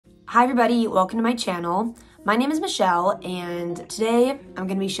Hi everybody, welcome to my channel. My name is Michelle and today I'm going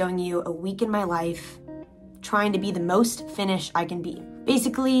to be showing you a week in my life trying to be the most Finnish I can be.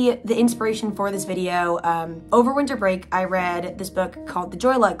 Basically, the inspiration for this video, over winter break, I read this book called The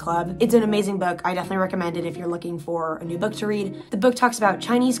Joy Luck Club. It's an amazing book. I definitely recommend it if you're looking for a new book to read. The book talks about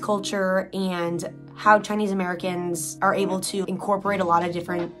Chinese culture and how Chinese Americans are able to incorporate a lot of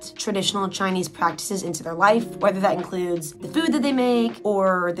different traditional Chinese practices into their life, whether that includes the food that they make,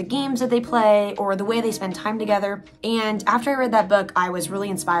 or the games that they play, or the way they spend time together. And after I read that book, I was really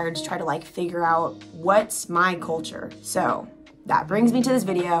inspired to try to figure out what's my culture. So that brings me to this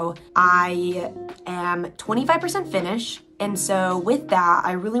video. I am 25% Finnish, and so with that,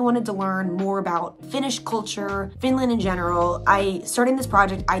 I really wanted to learn more about Finnish culture, Finland in general. Starting this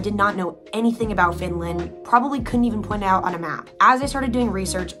project, I did not know anything about Finland, probably couldn't even point it out on a map. As I started doing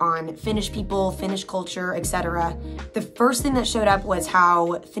research on Finnish people, Finnish culture, etc., the first thing that showed up was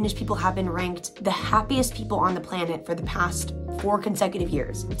how Finnish people have been ranked the happiest people on the planet for the past 4 consecutive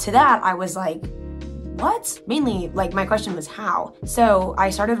years. To that, I was like, what? Mainly, my question was how. So I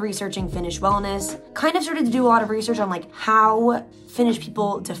started researching Finnish wellness, kind of started to do a lot of research on how Finnish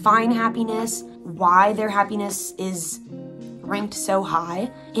people define happiness, why their happiness is ranked so high,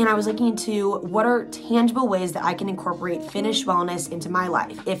 and I was looking into what are tangible ways that I can incorporate Finnish wellness into my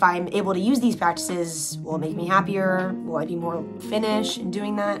life. If I'm able to use these practices, will it make me happier? Will I be more Finnish in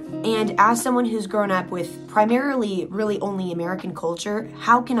doing that? And as someone who's grown up with primarily really only American culture,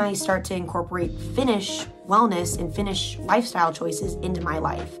 how can I start to incorporate Finnish wellness and Finnish lifestyle choices into my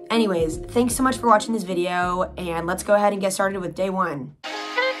life? Anyways, thanks so much for watching this video, and let's go ahead and get started with day 1.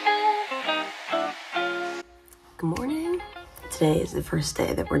 Good morning. Today is the first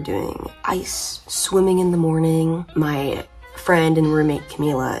day that we're doing ice swimming in the morning. My friend and roommate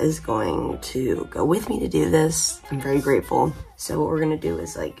Camila is going to go with me to do this. I'm very grateful. So what we're gonna do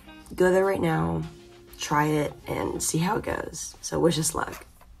is go there right now, try it, and see how it goes. So wish us luck.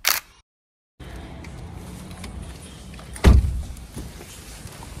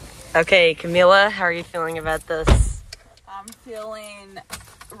 Okay, Camila, how are you feeling about this? I'm feeling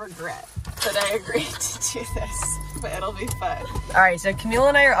regret that I agreed to do this, but it'll be fun. All right, so Camila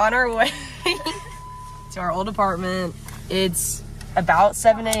and I are on our way to our old apartment. It's about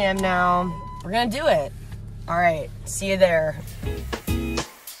 7 a.m. now. We're gonna do it. All right, see you there.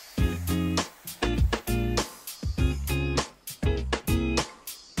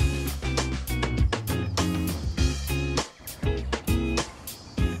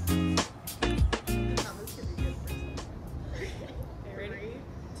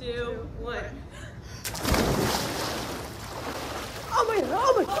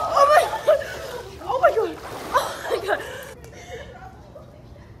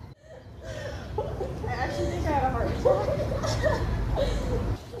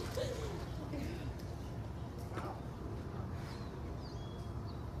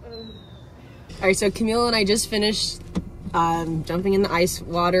 All right, so Camila and I just finished jumping in the ice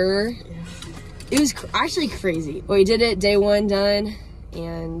water. It was actually crazy. We did it, day 1 done,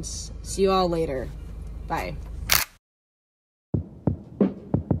 and see you all later. Bye.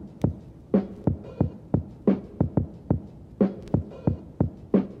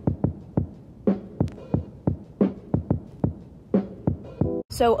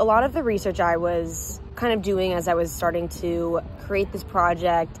 So a lot of the research I was kind of doing as I was starting to create this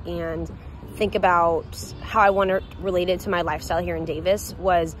project and think about how I want to relate it to my lifestyle here in Davis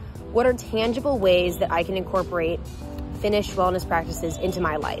was, what are tangible ways that I can incorporate Finnish wellness practices into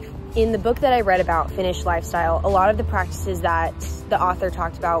my life? In the book that I read about Finnish lifestyle, a lot of the practices that the author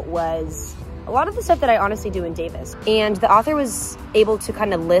talked about was a lot of the stuff that I honestly do in Davis. And the author was able to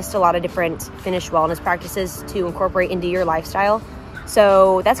kind of list a lot of different Finnish wellness practices to incorporate into your lifestyle.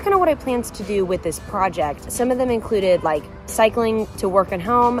 So that's kind of what I planned to do with this project. Some of them included cycling to work and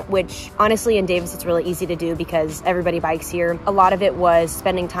home, which honestly in Davis it's really easy to do because everybody bikes here. A lot of it was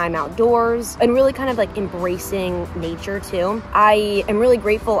spending time outdoors and really kind of embracing nature too. I am really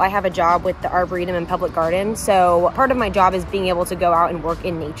grateful I have a job with the Arboretum and Public Garden, so part of my job is being able to go out and work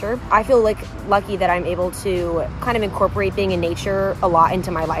in nature. I feel lucky that I'm able to kind of incorporate being in nature a lot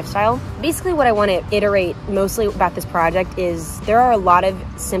into my lifestyle. Basically what I want to iterate mostly about this project is there are a lot of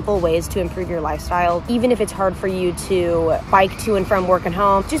simple ways to improve your lifestyle, even if it's hard for you to bike to and from work and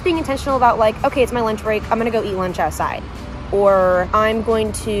home. Just being intentional about okay, it's my lunch break, I'm gonna go eat lunch outside. Or I'm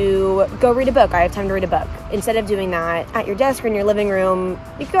going to go read a book, I have time to read a book. Instead of doing that at your desk or in your living room,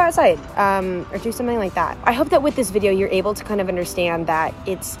 you can go outside or do something like that. I hope that with this video, you're able to kind of understand that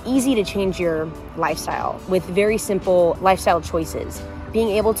it's easy to change your lifestyle with very simple lifestyle choices. being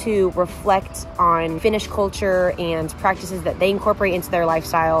able to reflect on Finnish culture and practices that they incorporate into their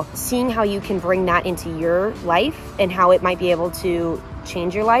lifestyle, seeing how you can bring that into your life and how it might be able to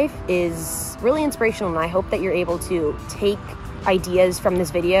change your life is really inspirational. And I hope that you're able to take ideas from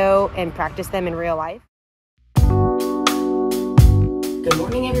this video and practice them in real life. Good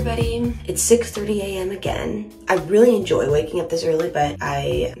morning, everybody. It's 6:30 a.m. again. I really enjoy waking up this early, but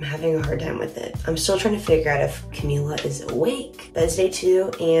I am having a hard time with it. I'm still trying to figure out if Camila is awake. But it's day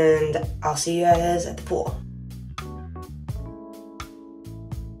 2, and I'll see you guys at the pool.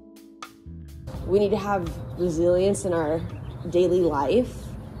 We need to have resilience in our daily life.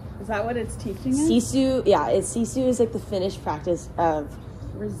 Is that what it's teaching us? Sisu, yeah, sisu is like the Finnish practice of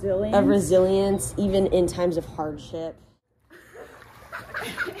resilience, even in times of hardship.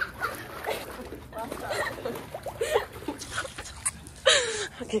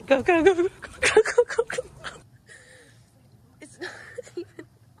 Okay, go. It's not even.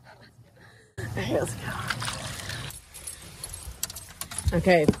 Okay, let's go.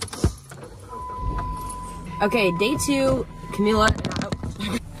 Okay, day 2, Camila.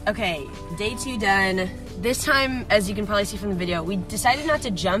 Okay, day 2 done. This time, as you can probably see from the video, we decided not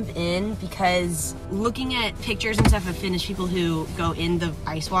to jump in because looking at pictures and stuff of Finnish people who go in the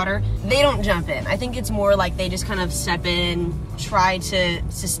ice water, they don't jump in. I think it's more like they just kind of step in, try to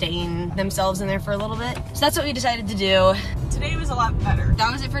sustain themselves in there for a little bit. So that's what we decided to do. Today was a lot better.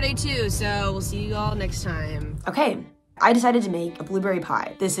 That was it for day 2, so we'll see you all next time. Okay. I decided to make a blueberry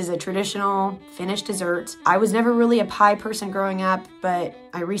pie. This is a traditional Finnish dessert. I was never really a pie person growing up, but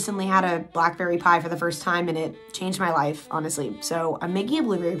I recently had a blackberry pie for the first time and it changed my life, honestly. So I'm making a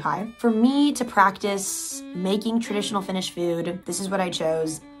blueberry pie. For me to practice making traditional Finnish food, this is what I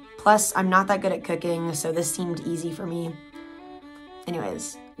chose. Plus, I'm not that good at cooking, so this seemed easy for me.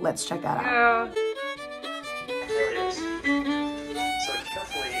 Anyways, let's check that out. There it is. So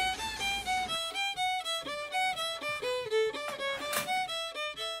carefully.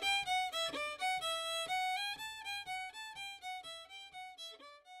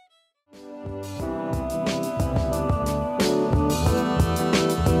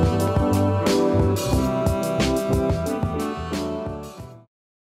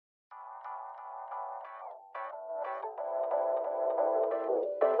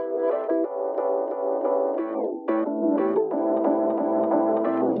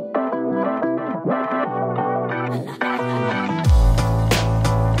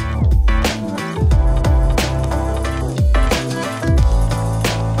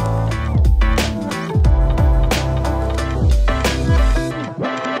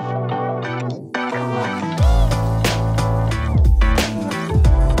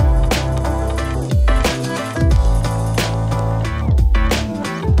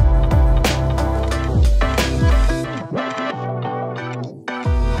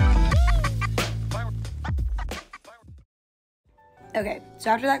 Okay, so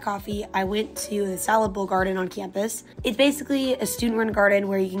after that coffee, I went to the salad bowl garden on campus. It's basically a student-run garden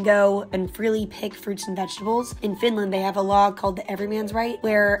where you can go and freely pick fruits and vegetables. In Finland, they have a law called the Everyman's Right,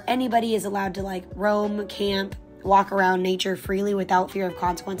 where anybody is allowed to roam, camp, walk around nature freely without fear of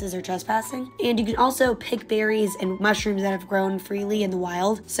consequences or trespassing. And you can also pick berries and mushrooms that have grown freely in the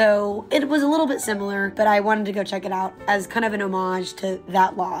wild. So it was a little bit similar, but I wanted to go check it out as kind of an homage to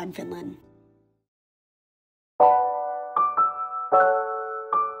that law in Finland.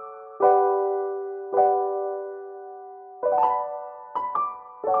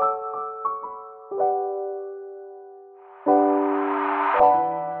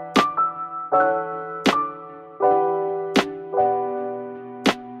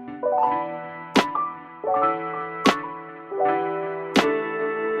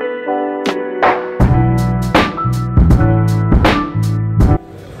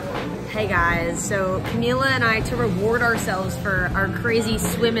 Hey guys, so Camila and I, to reward ourselves for our crazy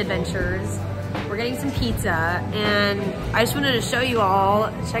swim adventures, we're getting some pizza, and I just wanted to show you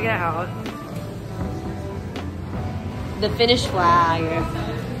all, check it out, the Finnish flag.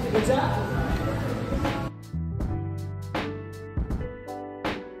 What's up?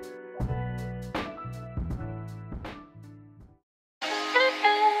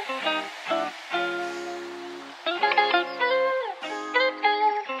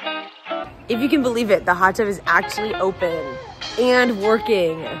 If you can believe it, the hot tub is actually open and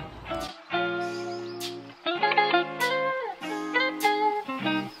working.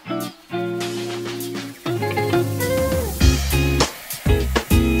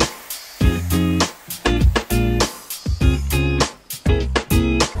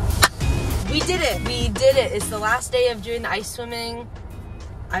 We did it. We did it. It's the last day of doing the ice swimming.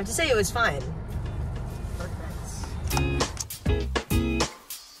 I have to say it was fun. Perfect.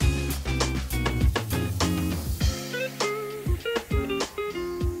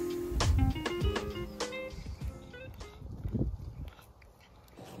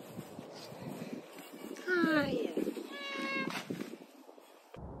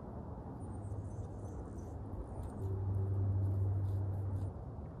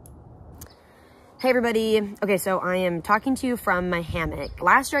 Hey everybody. Okay, so I am talking to you from my hammock.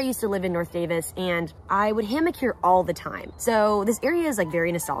 Last year I used to live in North Davis and I would hammock here all the time. So this area is like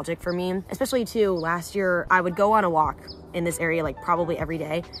very nostalgic for me, especially too, last year I would go on a walk in this area like probably every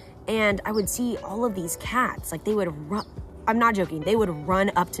day and I would see all of these cats. Like they would run, I'm not joking, they would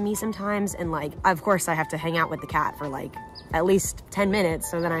run up to me sometimes and like, of course I have to hang out with the cat for like at least 10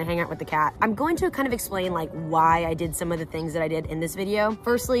 minutes, so then I hang out with the cat. I'm going to kind of explain like why I did some of the things that I did in this video.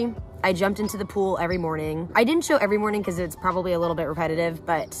 Firstly, I jumped into the pool every morning. I didn't show every morning because it's probably a little bit repetitive,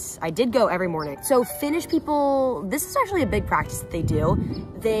 but I did go every morning. So Finnish people, this is actually a big practice that they do.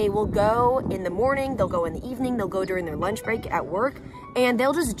 They will go in the morning, they'll go in the evening, they'll go during their lunch break at work, and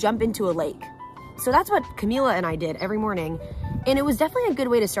they'll just jump into a lake. So that's what Camila and I did every morning. And it was definitely a good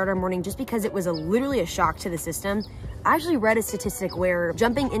way to start our morning just because it was literally a shock to the system. I actually read a statistic where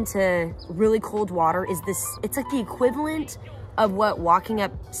jumping into really cold water is it's like the equivalent of what walking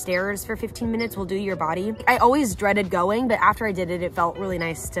upstairs for 15 minutes will do to your body. I always dreaded going, but after I did it, it felt really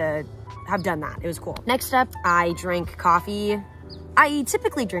nice to have done that. It was cool. Next up, I drank coffee. I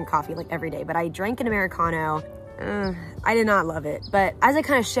typically drink coffee like every day, but I drank an Americano. I did not love it, but as I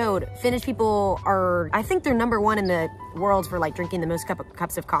kind of showed, Finnish people are, I think they're #1 in the world for like drinking the most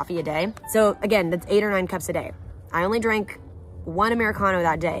cups of coffee a day. So again, that's 8 or 9 cups a day. I only drank 1 Americano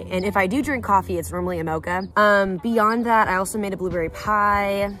that day. And if I do drink coffee, it's normally a mocha. Beyond that, I also made a blueberry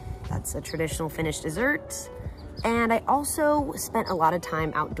pie. That's a traditional Finnish dessert. And I also spent a lot of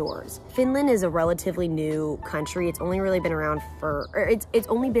time outdoors. Finland is a relatively new country. It's only really been around for, or it's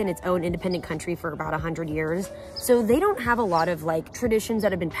only been its own independent country for about 100 years. So they don't have a lot of like traditions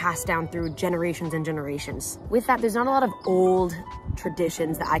that have been passed down through generations and generations. With that, there's not a lot of old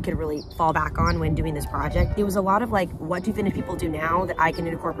traditions that I could really fall back on when doing this project. It was a lot of like, what do Finnish people do now that I can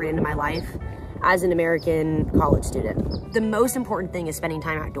incorporate into my life as an American college student? The most important thing is spending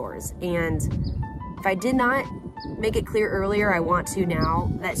time outdoors. And if I did not make it clear earlier, I want to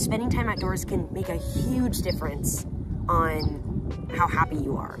now, that spending time outdoors can make a huge difference on how happy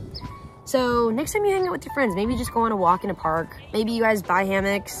you are. So next time you hang out with your friends, maybe just go on a walk in a park. Maybe you guys buy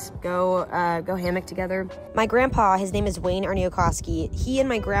hammocks, go hammock together. My grandpa, his name is Wayne Arniokoski. He and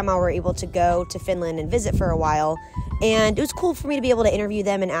my grandma were able to go to Finland and visit for a while. And it was cool for me to be able to interview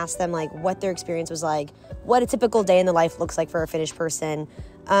them and ask them like what their experience was like, what a typical day in the life looks like for a Finnish person.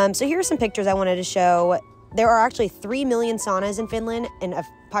 So here are some pictures I wanted to show. There are actually 3 million saunas in Finland and a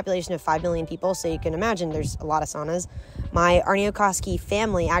population of 5 million people, so you can imagine there's a lot of saunas. My Arniokoski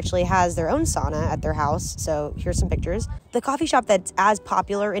family actually has their own sauna at their house, so here's some pictures. The coffee shop that's as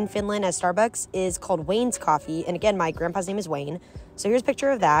popular in Finland as Starbucks is called Wayne's Coffee, and again, my grandpa's name is Wayne, so here's a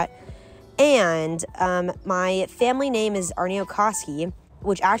picture of that. And my family name is Arniokoski,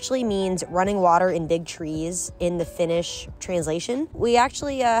 which actually means running water in big trees in the Finnish translation. We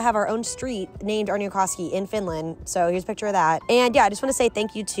actually have our own street named Arniokoski in Finland, so here's a picture of that. And yeah, I just want to say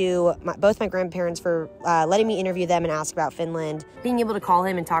thank you to both my grandparents for letting me interview them and ask about Finland. Being able to call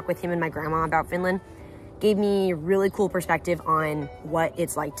him and talk with him and my grandma about Finland gave me really cool perspective on what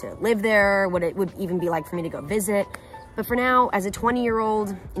it's like to live there, what it would even be like for me to go visit. But for now, as a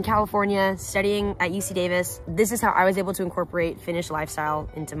 20-year-old in California studying at UC Davis, this is how I was able to incorporate Finnish lifestyle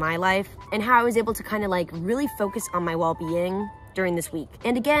into my life and how I was able to kind of like really focus on my well-being during this week.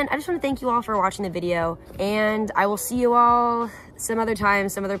 And again, I just want to thank you all for watching the video, and I will see you all some other time,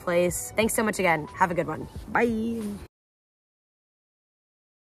 some other place. Thanks so much again. Have a good one. Bye.